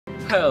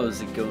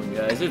How's it going,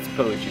 guys? It's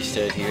Poetry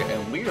Stud here,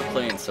 and we are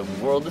playing some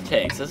World of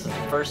Tanks. This is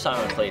the first time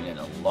I played in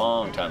a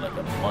long time, like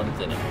a month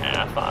and a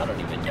half, I don't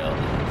even know.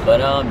 But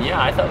yeah,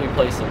 I thought we'd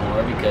play some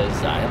more because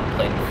I haven't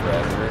played in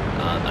forever.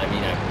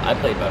 I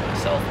played by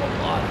myself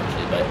a lot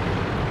actually, but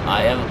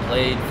I haven't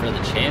played for the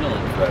channel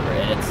in forever,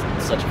 and it's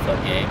such a fun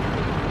game.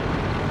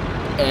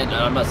 And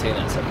I'm not saying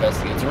that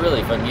sarcastically, it's a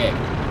really fun game.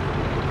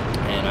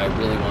 And I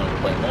really wanted to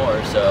play more,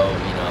 so,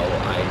 you know,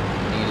 I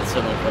needed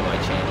someone for my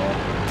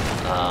channel.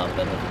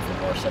 Been looking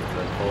for more stuff to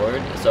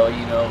record, so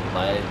you know,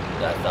 I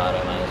thought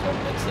I might as well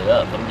mix it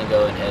up. I'm gonna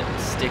go ahead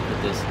and stick with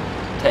this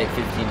Type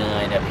 59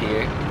 up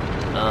here.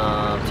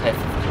 Type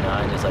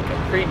 59 is like a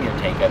premium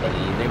tank, I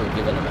believe. They were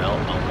giving them out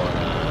on one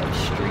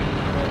stream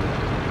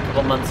a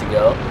couple months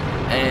ago,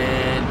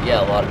 and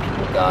yeah, a lot of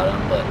people got them,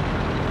 but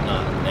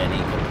not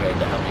many compared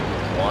to how many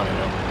people wanted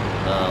them.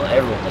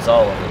 Everyone was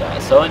all over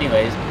that. So,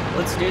 anyways,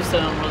 let's do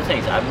some little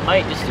things. I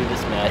might just do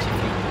this match. If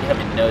you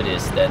haven't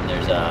noticed, then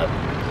there's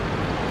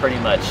pretty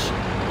much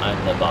I'm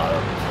the bottom.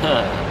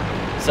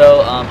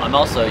 So I'm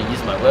also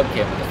using my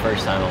webcam for the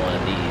first time on one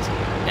of these,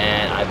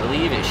 and I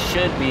believe it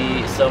should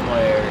be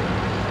somewhere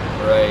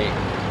right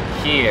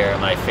here.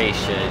 My face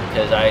should,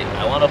 because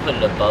I want to put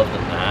it above the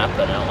map,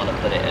 and I don't want to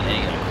put it in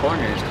any of the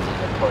corners because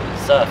there's important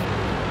stuff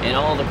in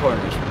all the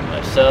corners pretty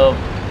much. So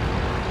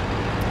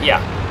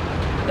yeah,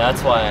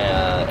 that's why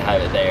I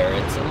have it there.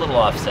 It's a little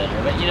off center,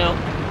 but you know,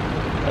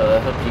 I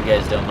hope you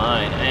guys don't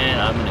mind.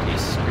 And I'm gonna be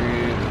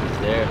screwed because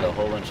there's a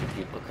whole bunch of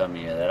people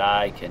coming here that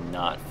I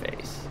cannot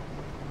face.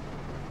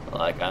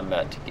 Like, I'm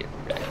about to get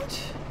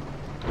wrecked.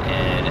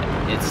 And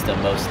it's the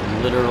most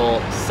literal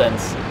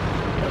sense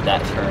of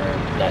that term,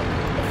 that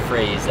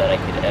phrase that I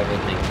could ever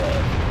think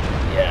of.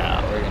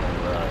 Yeah, we're gonna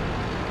run.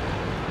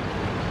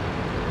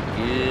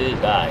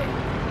 Goodbye.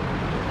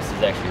 This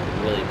is actually a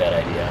really bad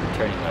idea. I'm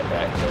turning my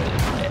back to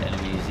my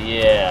enemies.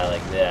 Yeah,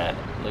 like that.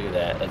 Look at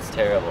that. That's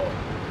terrible.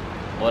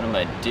 What am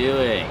I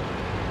doing?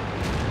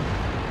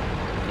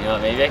 You know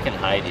what, maybe I can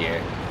hide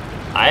here.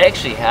 I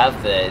actually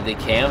have the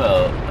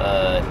camo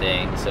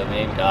thing, so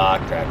maybe... Ah,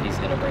 crap, he's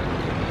gonna bring me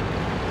to me.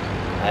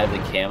 I have the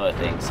camo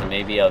thing, so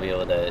maybe I'll be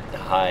able to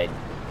hide.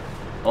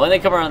 When they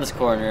come around this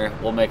corner,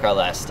 we'll make our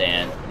last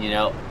stand. You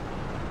know,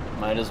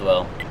 might as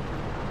well.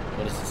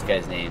 What is this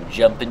guy's name?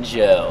 Jumpin'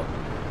 Joe.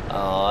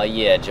 Aw,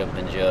 yeah,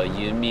 Jumpin' Joe.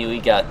 You and me, we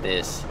got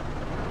this.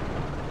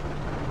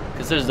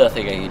 Because there's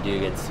nothing I can do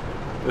against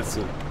this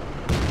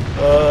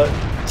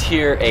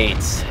tier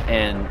 8s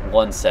and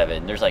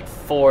 1-7. There's like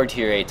 4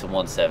 tier 8s and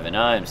 1-7.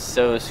 I'm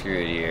so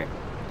screwed here.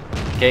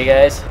 Okay,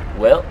 guys.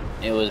 Well,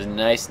 it was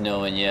nice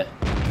knowing you.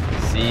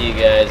 See you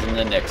guys in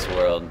the next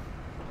world.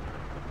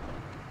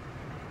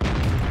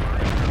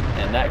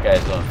 And that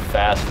guy's going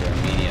fast for a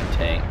medium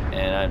tank,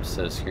 and I'm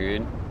so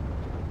screwed.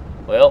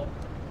 Well,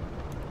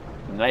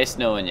 nice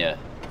knowing you.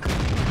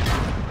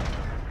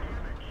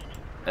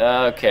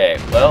 Okay,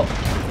 well,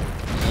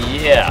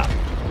 yeah.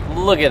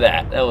 Look at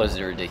that. That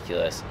was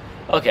ridiculous.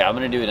 Okay, I'm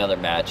going to do another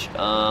match.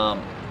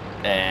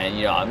 And,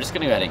 you know, I'm just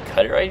going to go ahead and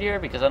cut it right here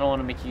because I don't want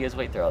to make you guys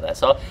wait through all that.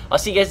 So, I'll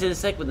see you guys in a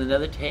sec with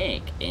another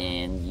tank.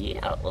 And,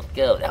 yeah, let's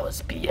go. That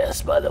was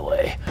BS, by the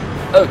way.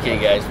 Okay,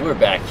 guys, we're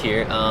back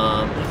here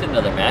with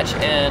another match.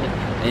 And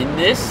in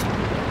this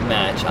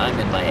match, I'm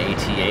in my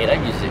AT8.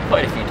 I've used it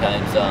quite a few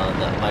times on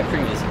my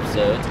previous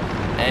episodes.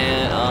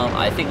 And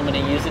I think I'm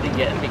going to use it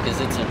again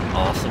because it's an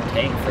awesome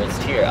tank for its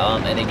tier.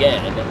 And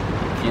again,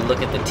 if you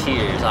look at the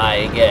tiers,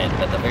 again,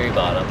 at the very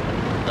bottom,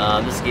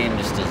 this game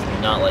just does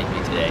not like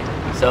me today.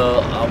 So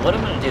what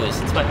I'm going to do is,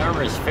 since my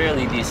armor is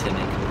fairly decent, it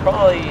can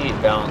probably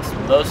bounce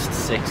most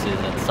 6s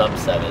and some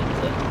 7s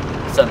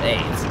and some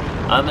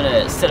 8s. I'm going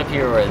to sit up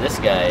here where this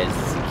guy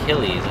is,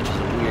 Achilles, which is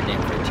a weird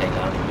name for a tank.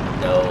 I don't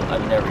even know.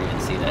 I've never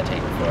even seen that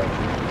tank before.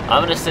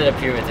 I'm going to sit up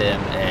here with him,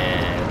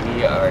 and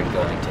we are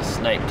going to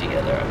snipe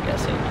together, I'm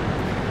guessing.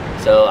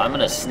 So I'm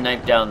going to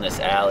snipe down this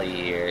alley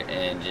here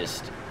and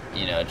just,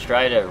 you know,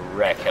 try to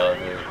wreck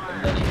however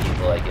many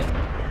people I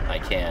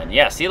can.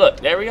 Yeah, see,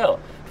 look, there we go.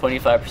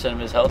 25% of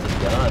his health is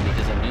gone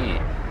because of me.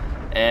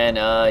 And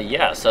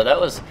yeah, so that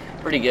was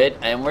pretty good.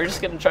 And we're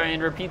just going to try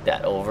and repeat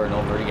that over and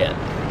over again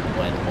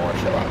when more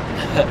show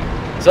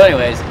up. So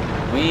anyways,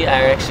 we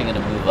are actually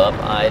going to move up,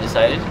 I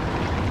decided.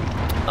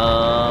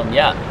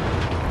 Yeah.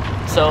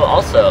 So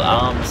also,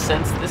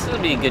 since this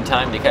would be a good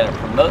time to kind of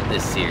promote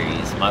this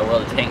series, my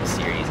World of Tanks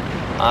series,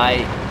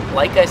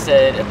 like I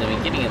said at the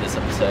beginning of this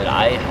episode,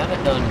 I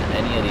haven't done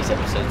any of these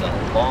episodes in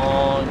a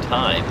long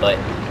time, but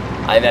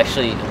I've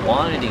actually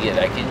wanted to get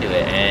back into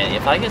it, and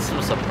if I get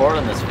some support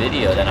on this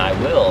video, then I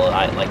will.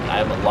 I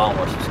have a lot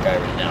more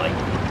subscribers now,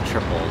 like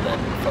triple than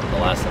from the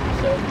last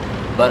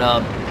episode. But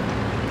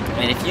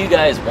and if you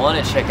guys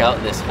want to check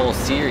out this whole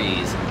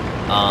series,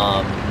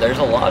 there's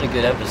a lot of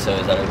good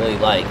episodes that I really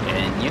like,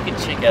 and you can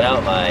check it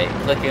out by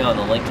clicking on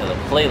the link to the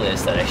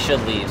playlist that I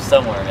should leave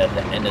somewhere at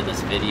the end of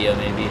this video,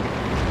 maybe.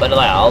 But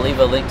I'll leave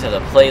a link to the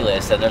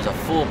playlist, and there's a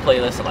full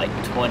playlist of like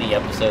 20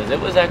 episodes. It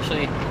was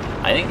actually,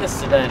 I think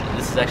this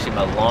is actually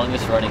my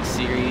longest running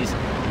series.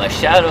 My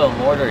Shadow of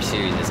Mordor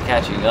series is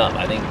catching up.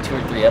 I think 2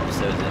 or 3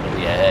 episodes it'll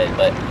be ahead,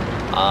 but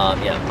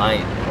Yeah,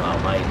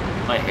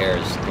 my hair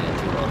is getting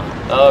too long.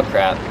 Oh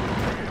crap.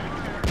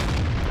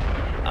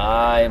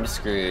 I am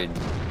screwed.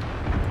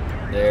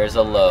 There's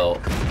a low.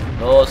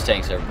 Those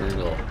tanks are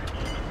brutal.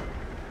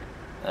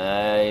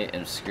 I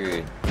am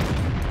screwed.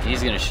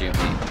 He's gonna shoot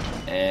me.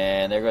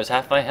 And there goes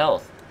half my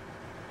health.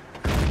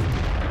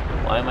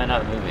 Why am I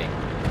not moving?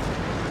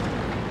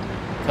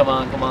 Come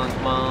on, come on,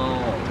 come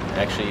on.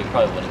 Actually, you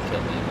probably wouldn't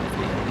kill me if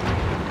you hit me.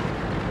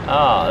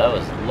 Oh, that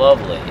was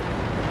lovely.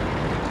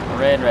 I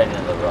ran right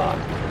into the rock.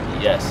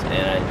 Yes,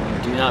 and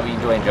I do not mean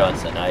Dwayne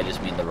Johnson. I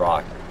just mean the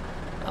rock.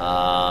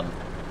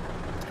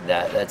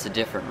 That's a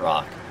different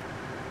rock.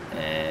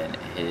 And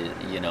his,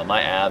 you know,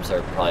 my abs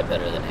are probably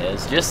better than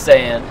his. Just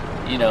saying,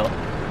 you know.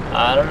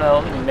 I don't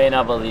know. You may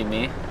not believe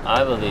me.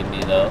 I believe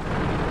me though.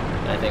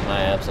 I think my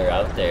abs are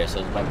out there. So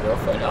is my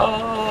girlfriend.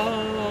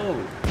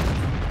 Oh!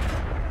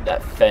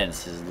 That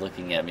fence is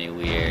looking at me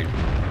weird.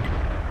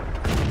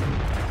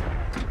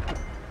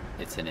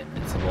 It's an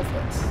invincible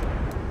fence.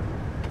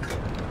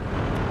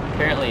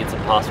 Apparently it's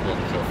impossible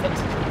to kill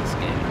fences in this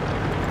game.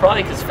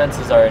 Probably because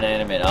fences are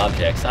inanimate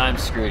objects. I'm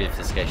screwed if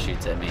this guy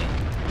shoots at me.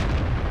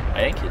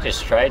 I think he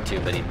just tried to,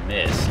 but he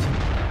missed.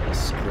 What a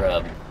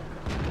scrub.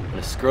 What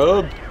a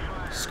scrub!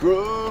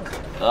 Scrub!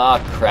 Ah,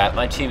 oh, crap.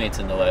 My teammate's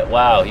in the way.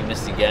 Wow, he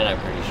missed again, I'm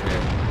pretty sure.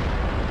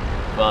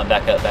 Come on,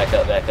 back up, back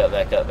up, back up,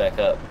 back up, back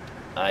up.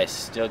 I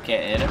still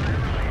can't hit him.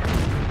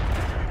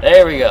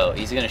 There we go.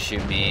 He's gonna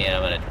shoot me, and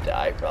I'm gonna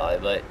die probably,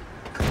 but...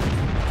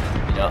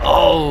 You know,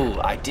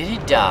 oh, I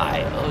didn't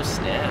die. Oh,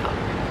 snap.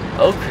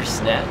 Oh,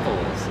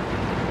 Snapples.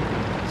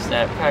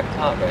 Snap, crack,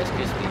 pop, Rice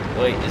Krispie.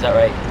 Wait, is that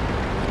right?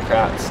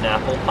 Crap,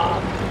 Snapple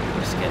pop? I'm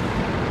just kidding.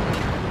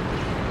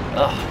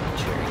 Oh,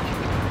 jerk.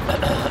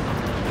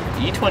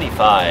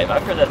 E25,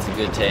 I've heard that's a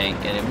good tank,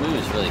 and it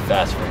moves really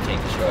fast for a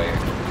tank destroyer.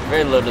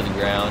 Very low to the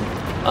ground.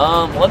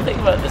 One thing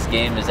about this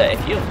game is that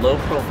if you have low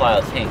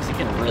profile tanks, it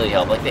can really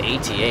help. Like the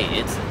AT-8,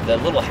 it's the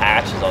little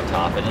hatch is on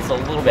top, and it's a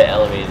little bit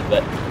elevated,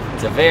 but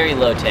it's a very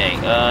low tank.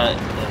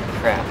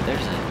 Crap, there's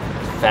a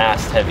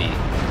fast heavy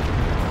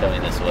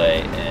coming this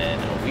way,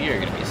 and we are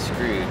gonna be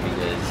screwed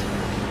because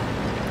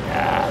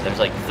there's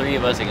like 3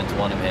 of us against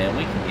 1 of him.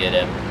 We can get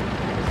him.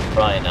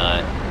 Probably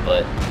not,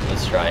 but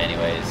let's try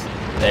anyways.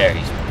 There,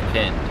 he's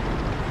pinned.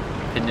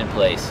 Pinned in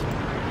place.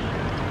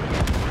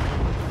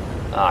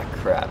 Ah,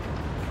 crap.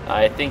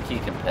 I think he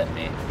can pin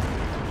me.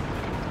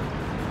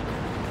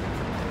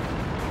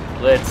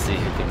 Let's see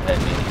who can pin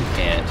me and who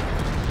can't.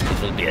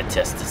 This will be a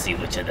test to see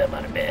which of them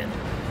are men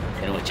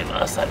and which of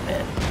us are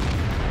men.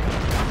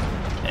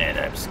 And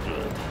I'm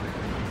screwed.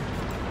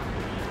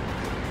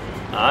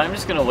 I'm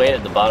just gonna wait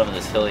at the bottom of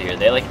this hill here.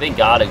 They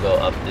gotta go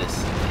up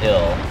this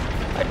hill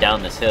or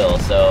down this hill,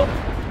 so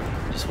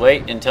just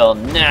wait until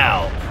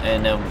now,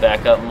 and then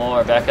back up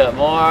more, back up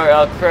more.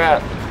 Oh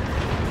crap!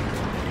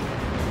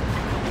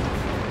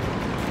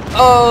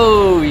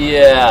 Oh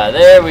yeah,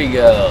 there we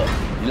go.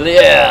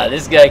 Yeah,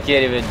 this guy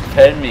can't even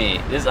pen me.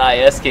 This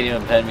IS can't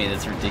even pen me.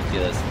 That's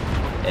ridiculous.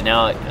 And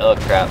now, oh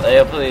crap!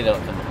 Hopefully they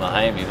don't come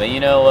behind me. But you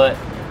know what?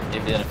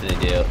 Even if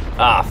they do,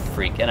 ah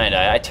freak! And I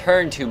die. I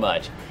turned too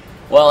much.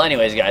 Well,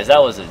 anyways, guys,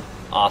 that was an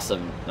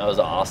awesome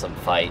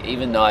fight.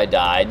 Even though I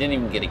died, I didn't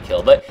even get a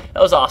kill, but that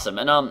was awesome.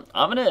 And I'm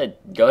gonna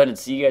go ahead and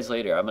see you guys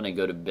later. I'm gonna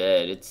go to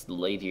bed. It's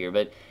late here,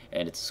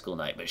 and it's a school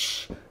night. But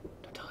shh,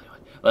 don't tell anyone.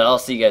 But I'll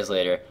see you guys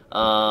later.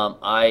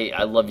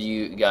 I love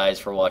you guys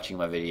for watching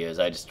my videos.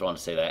 I just want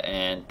to say that,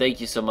 and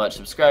thank you so much.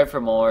 Subscribe for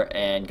more,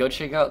 and go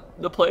check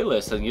out the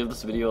playlist and give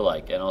this video a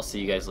like. And I'll see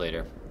you guys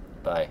later.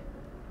 Bye.